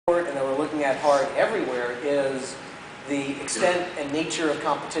looking at hard everywhere is the extent and nature of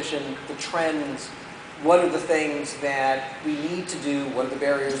competition, the trends, what are the things that we need to do, what are the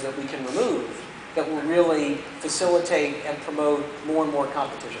barriers that we can remove that will really facilitate and promote more and more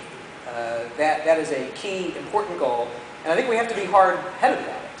competition. That is a key, important goal, and I think we have to be hard-headed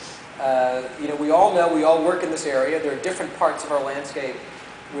about it. We all know, we all work in this area. There are different parts of our landscape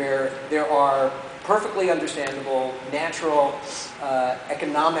where there are perfectly understandable, natural,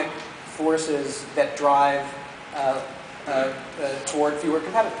 economic forces that drive toward fewer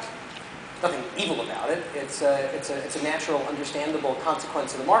competitors. Nothing evil about it. It's a natural, understandable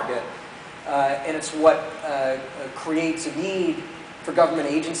consequence of the market, and it's what creates a need for government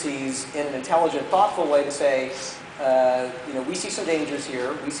agencies in an intelligent, thoughtful way to say, we see some dangers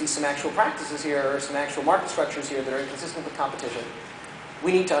here, we see some actual practices here, some actual market structures here that are inconsistent with competition.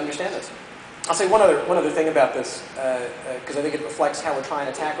 We need to understand this. I'll say one other thing about this, because I think it reflects how we're trying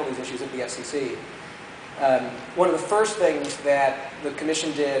to tackle these issues at the FCC. One of the first things that the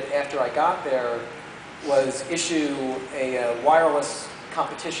Commission did after I got there was issue a wireless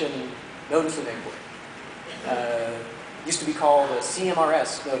competition notice of inquiry. Used to be called a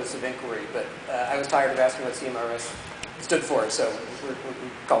CMRS notice of inquiry, but I was tired of asking what CMRS stood for, so we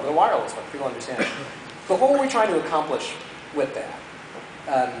called it a wireless one. People understand it. But what were we trying to accomplish with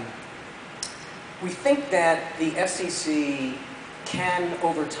that? We think that the FCC can,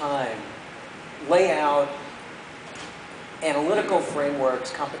 over time, lay out analytical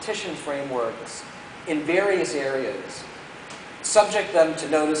frameworks, competition frameworks in various areas, subject them to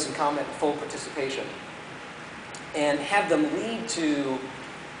notice and comment and full participation, and have them lead to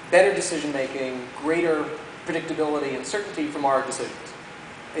better decision-making, greater predictability and certainty from our decisions.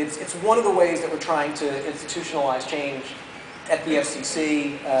 It's one of the ways that we're trying to institutionalize change at the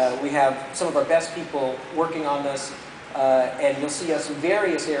FCC. We have some of our best people working on this, and you'll see us in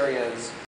various areas